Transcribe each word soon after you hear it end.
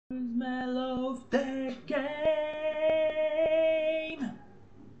Smell of the game.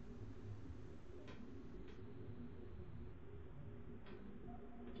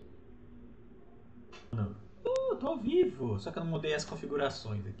 Tô ao vivo, só que eu não mudei as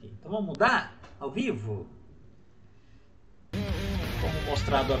configurações aqui. Então vamos mudar ao vivo. Como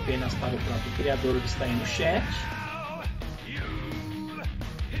mostrado apenas para o próprio criador que está aí no chat.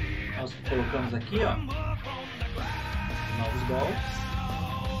 Nós colocamos aqui, ó, novos golpes.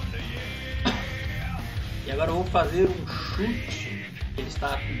 E agora eu vou fazer um chute que ele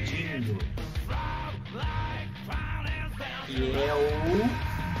está pedindo. Que é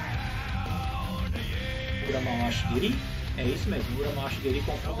o Uramawashigiri. É isso mesmo, Uramawashigiri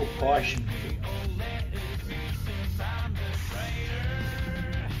com fogo cósmico.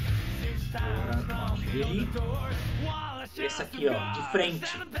 Uramawashigiri. Esse aqui, ó, de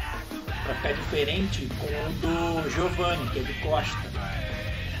frente. Para ficar diferente com o do Giovanni, que é de costa.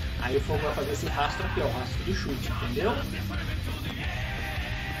 Aí o fogo vai fazer esse rastro aqui, ó, o rastro do chute, entendeu?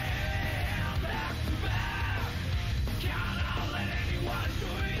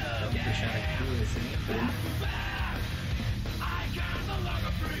 Vamos deixar aqui o exemplo.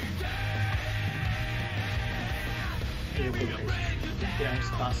 Eu vou criar um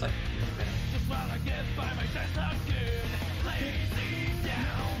espaço aqui.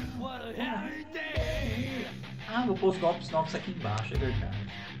 Ah, vou pôr os golpes novos aqui embaixo, é verdade.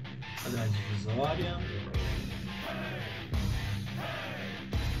 Fazer uma divisória.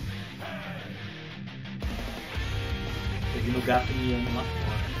 Peguei no gato miando lá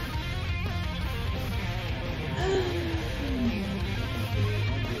fora.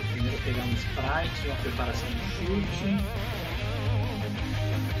 Vamos ver. Primeiro pegar um sprite, uma preparação do chute.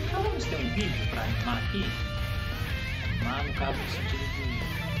 Ah, vamos ter um vídeo para animar aqui? Animar no caso no sentido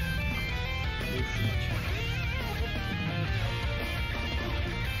do chute.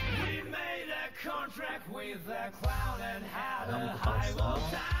 Vamos com falação.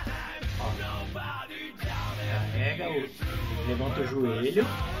 Carrega, levanta o joelho,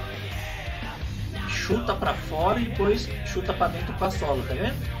 chuta pra fora e depois chuta pra dentro com a sola, tá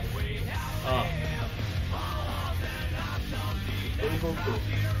vendo? Ó. Ele voltou.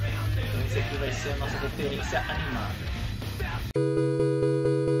 Então esse aqui vai ser a nossa referência animada.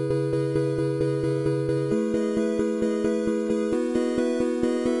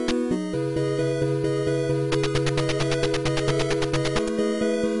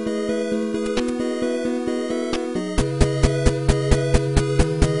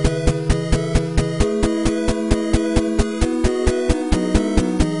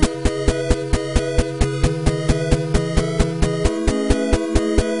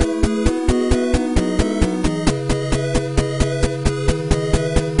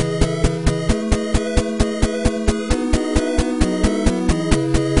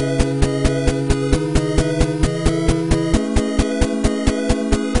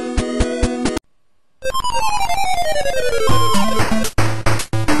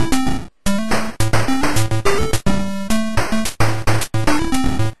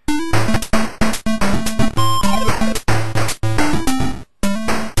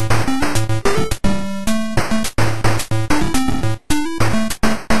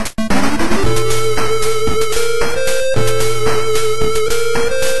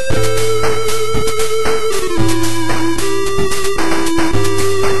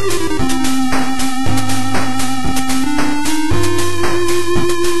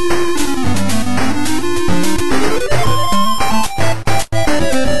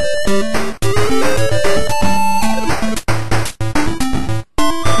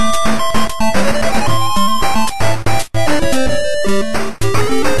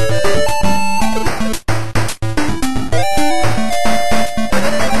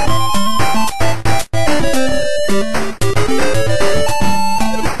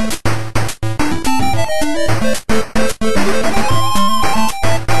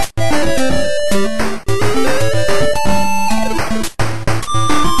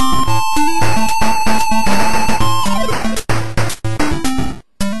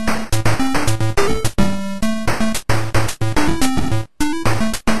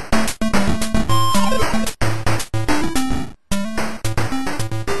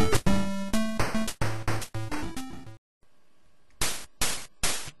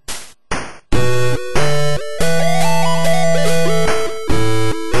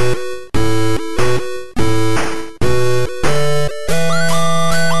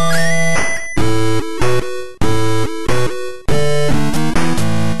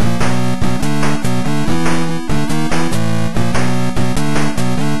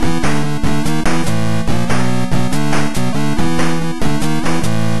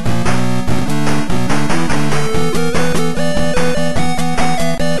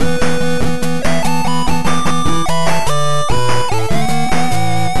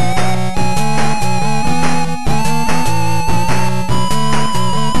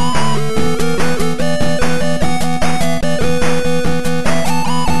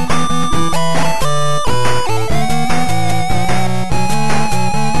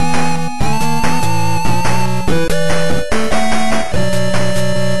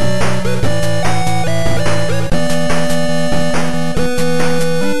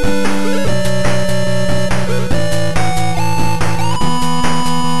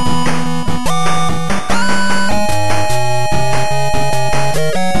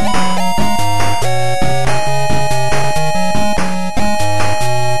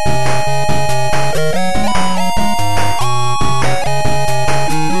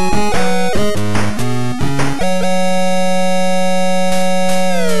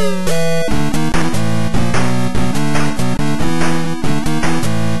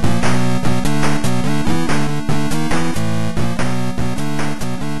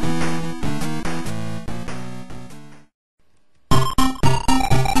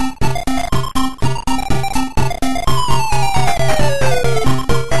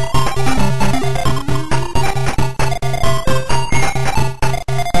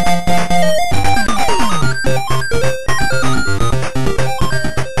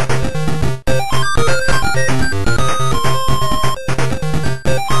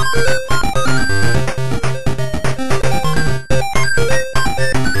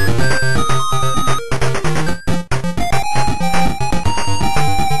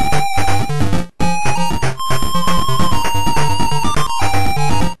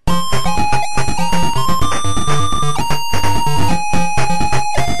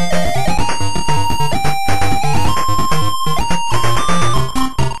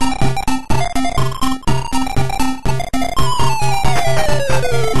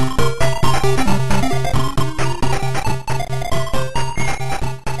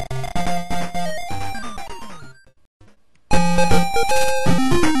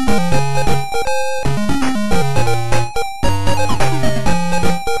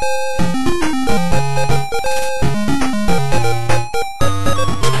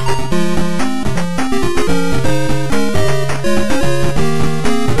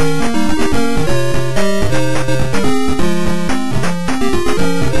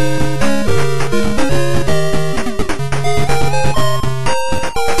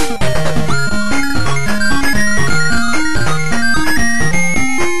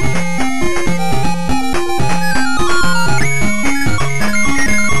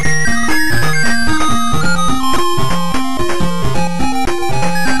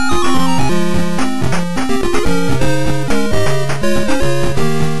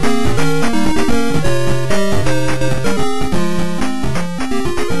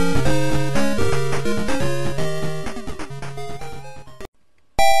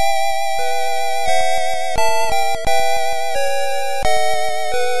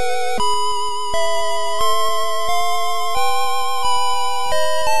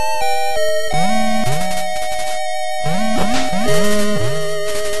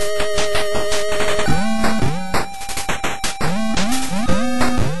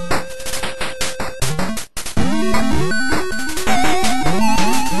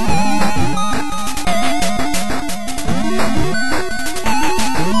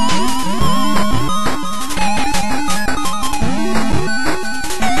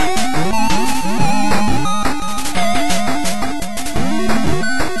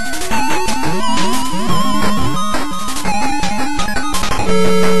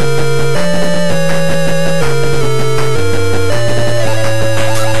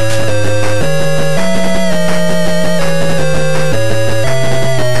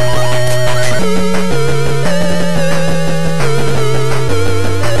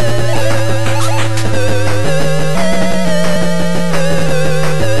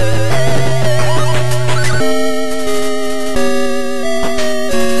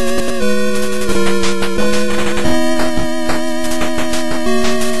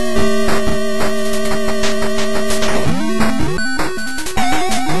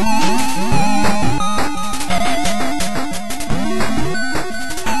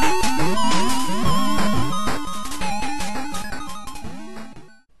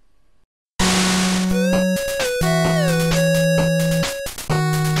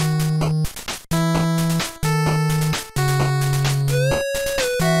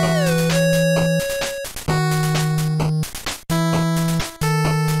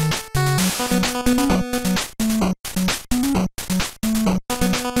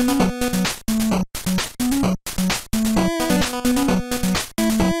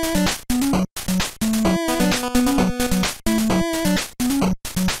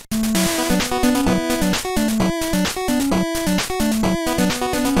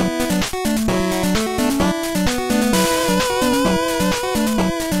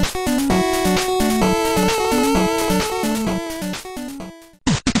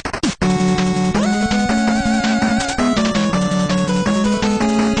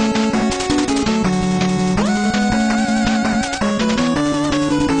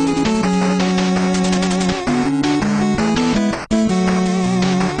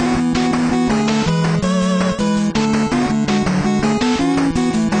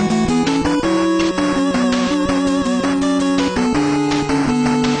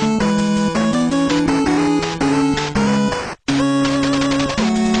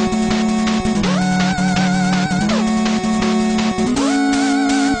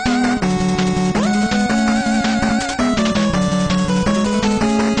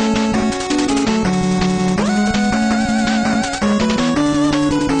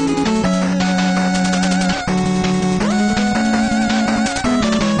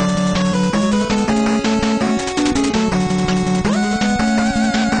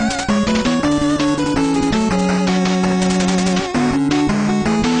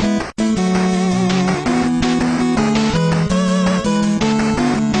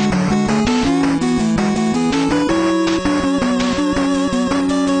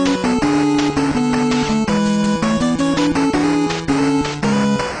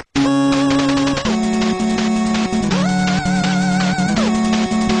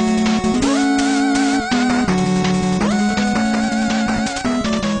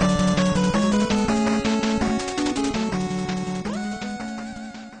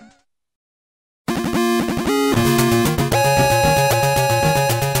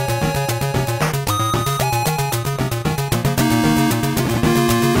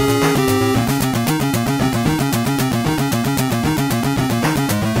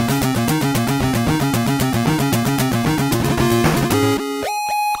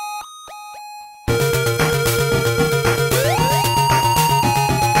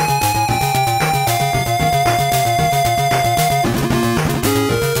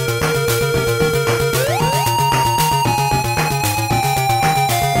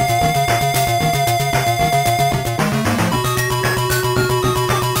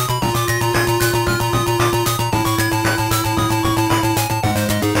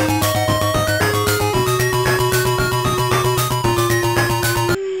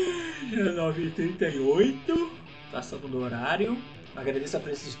 19h38, passando do horário. Agradeço a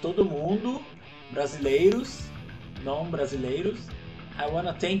presença de todo mundo, brasileiros, não brasileiros. I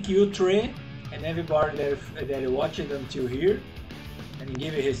wanna thank you, Trey, and everybody that watched until here, and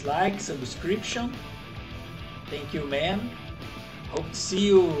give his like, subscription. Thank you, man. Hope to see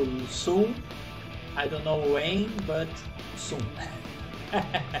you soon. I don't know when, but soon.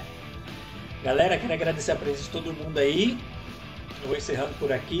 Galera, quero agradecer a presença de todo mundo aí. Eu vou encerrando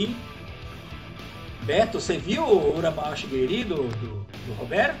por aqui. Beto, você viu o Urabá Shigeri do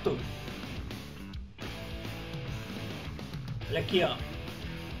Roberto? Olha aqui, ó.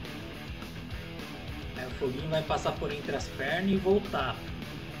 Aí o foguinho vai passar por entre as pernas e voltar.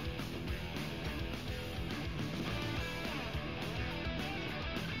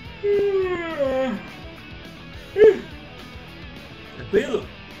 Tranquilo?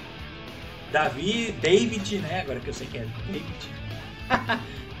 David, né? Agora que eu sei que é David.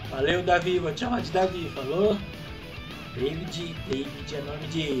 Valeu, Davi. Vou te chamar de Davi. Falou? David é nome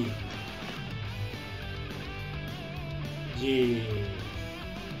de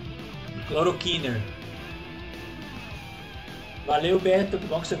cloroquiner. Valeu, Beto. Que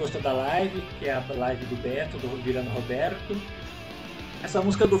bom que você gostou da live. Que é a live do Beto, do Virando Roberto. Essa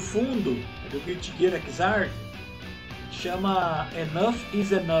música do fundo é do Guilty Gear Xrd. Chama Enough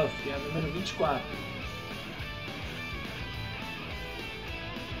is Enough, que é a número 24.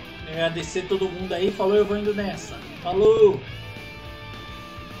 Agradecer todo mundo aí. Falou, eu vou indo nessa. Falou!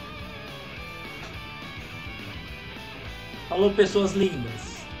 Falou, pessoas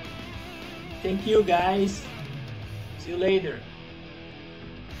lindas. Thank you, guys. See you later.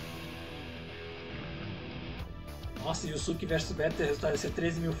 Nossa, Yusuke vs Beto, o resultado vai ser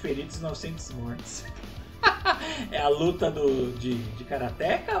 13 mil feridos e 900 mortes. É a luta de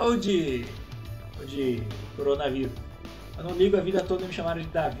karateca ou de coronavírus? Eu não ligo a vida toda, me chamaram de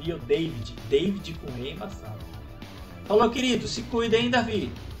Davi ou David. David com E embaçado. Falou, querido, se cuida, hein,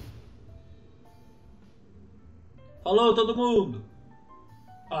 Davi? Falou, todo mundo.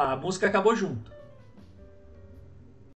 Ah, a música acabou junto.